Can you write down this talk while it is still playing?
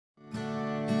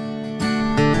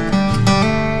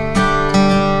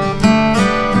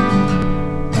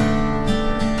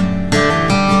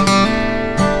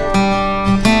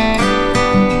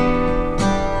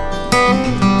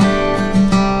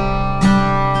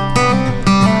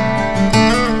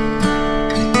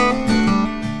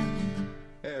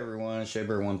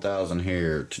Shaber 1000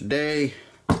 here. Today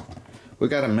we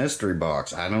got a mystery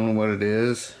box. I don't know what it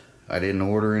is. I didn't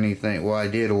order anything. Well, I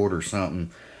did order something.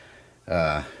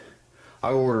 I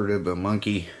ordered it, but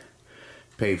Monkey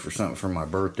paid for something for my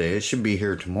birthday. It should be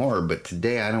here tomorrow, but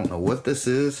today I don't know what this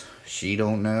is. She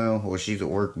don't know. Well, she's at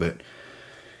work, but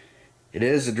it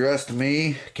is addressed to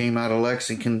me. Came out of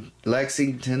Lexington,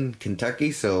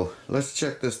 Kentucky. So let's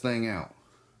check this thing out.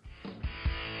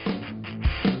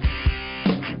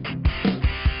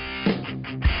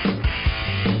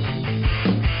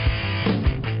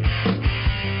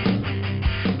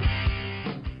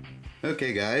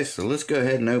 Okay guys, so let's go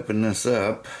ahead and open this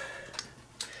up.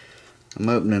 I'm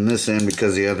opening this end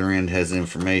because the other end has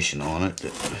information on it.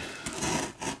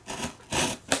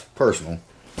 Personal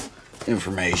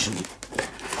information.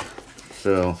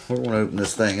 So we're going to open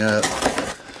this thing up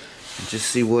and just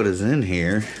see what is in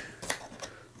here.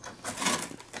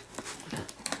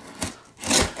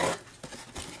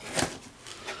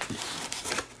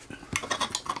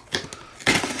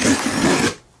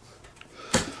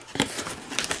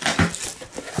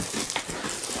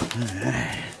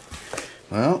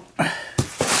 Well,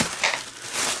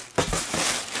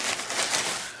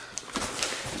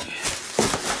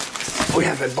 we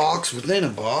have a box within a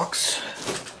box,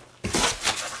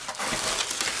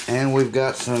 and we've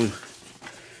got some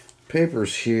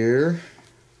papers here.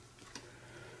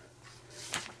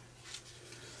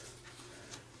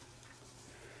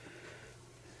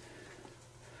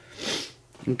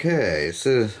 Okay, it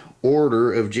says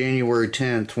order of January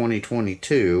 10th,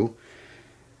 2022.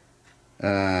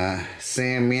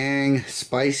 Samyang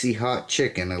spicy hot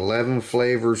chicken 11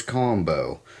 flavors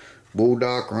combo,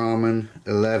 bulldog ramen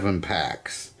 11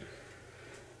 packs.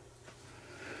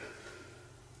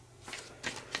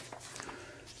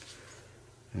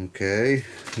 Okay,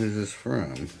 who's this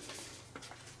from?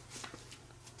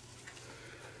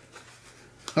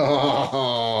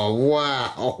 Oh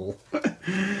wow.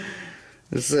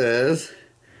 It says,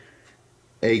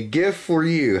 a gift for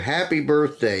you. Happy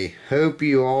birthday. Hope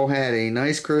you all had a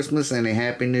nice Christmas and a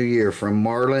happy new year. From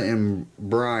Marla and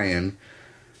Brian.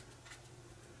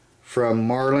 From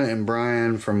Marla and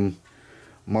Brian from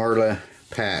Marla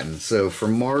Patton. So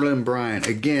from Marla and Brian.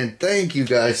 Again, thank you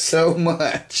guys so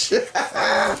much.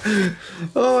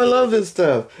 Oh, I love this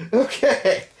stuff.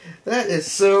 Okay. That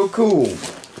is so cool.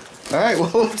 Alright,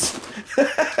 well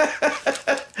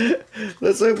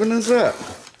let's open this up.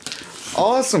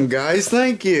 Awesome, guys.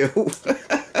 Thank you.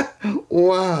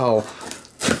 Wow.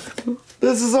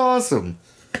 This is awesome.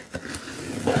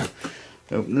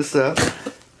 Open this up.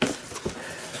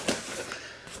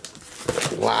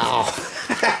 Wow.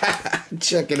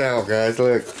 Check it out, guys.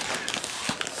 Look.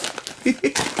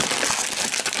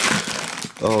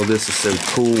 Oh, this is so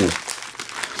cool.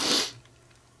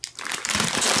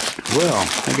 Well,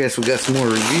 I guess we got some more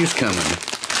reviews coming.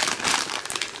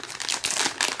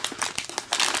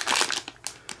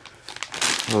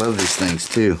 I love these things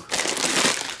too.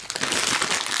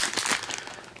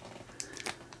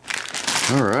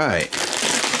 Alright.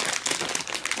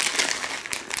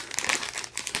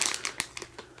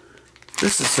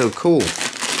 This is so cool.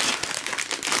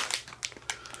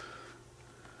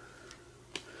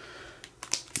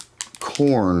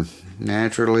 Corn,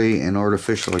 naturally and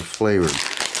artificially flavored.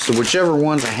 So whichever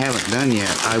ones I haven't done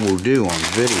yet, I will do on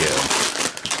video.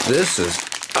 This is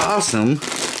awesome.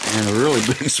 And a really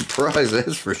big surprise,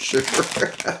 that's for sure.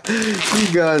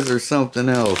 You guys are something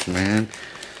else, man.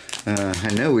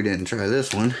 I know we didn't try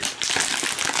this one.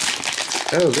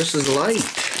 Oh, this is light.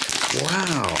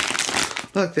 Wow.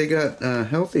 Look, they got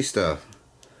healthy stuff.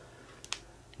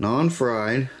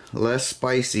 Non-fried, less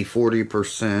spicy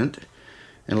 40%,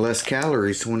 and less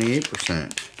calories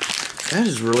 28%. That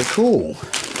is really cool.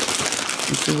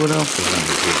 Let's see what else is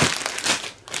under here.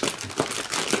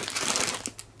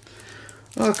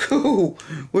 Oh, cool.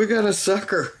 We got a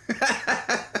sucker.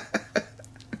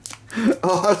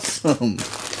 Awesome.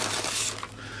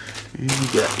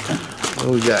 What do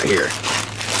we got here?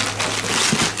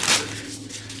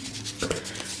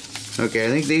 Okay, I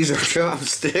think these are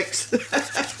chopsticks.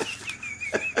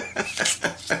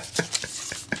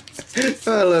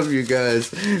 I love you guys.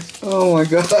 Oh my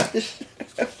gosh.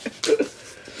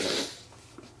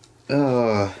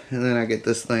 Oh, and then I get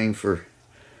this thing for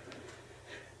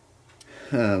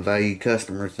valued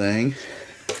customer thing.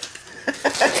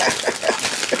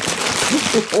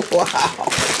 Wow.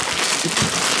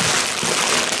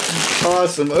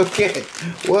 Awesome. Okay.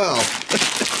 Well,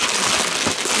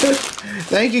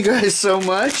 thank you guys so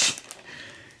much.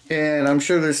 And I'm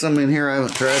sure there's some in here I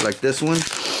haven't tried, like this one.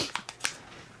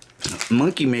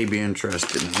 Monkey may be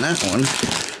interested in that one.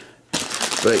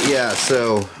 But yeah,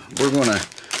 so we're gonna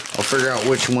I'll figure out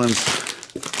which ones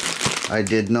I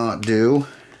did not do,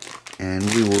 and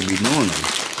we will be doing them.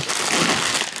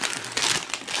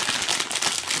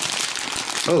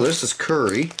 Oh, this is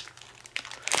curry.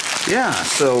 Yeah,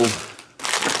 so,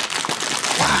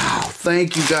 wow,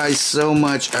 thank you guys so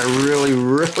much. I really,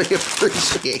 really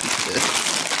appreciate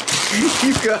this.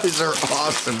 You guys are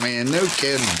awesome, man. No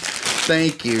kidding.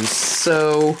 Thank you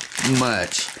so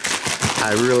much.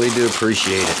 I really do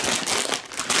appreciate it.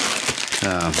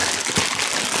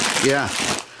 Yeah,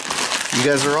 you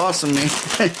guys are awesome, man.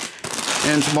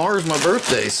 And tomorrow's my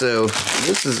birthday, so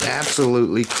this is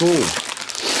absolutely cool.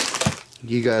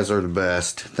 You guys are the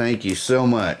best. Thank you so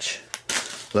much.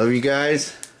 Love you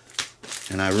guys,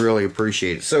 and I really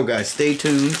appreciate it. So guys, stay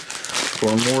tuned for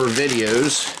more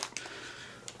videos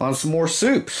on some more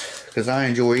soups, because I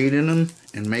enjoy eating them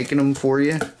and making them for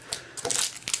you.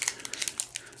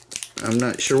 I'm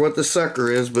not sure what the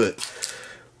sucker is, but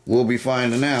we'll be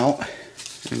finding out.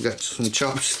 I've got some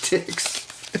chopsticks.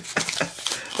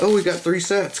 Oh, we got 3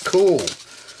 sets. Cool.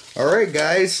 Alright,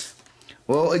 guys.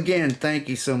 Well, again, thank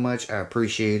you so much. I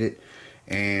appreciate it.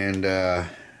 And,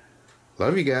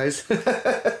 love you guys. You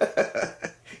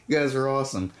guys are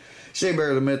awesome. Shea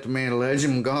Bear, the myth, the man, the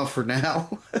legend. I'm gone for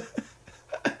now.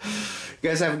 You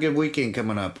guys have a good weekend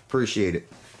coming up. Appreciate it.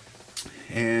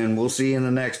 And we'll see you in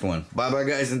the next one. Bye-bye,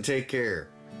 guys, and take care.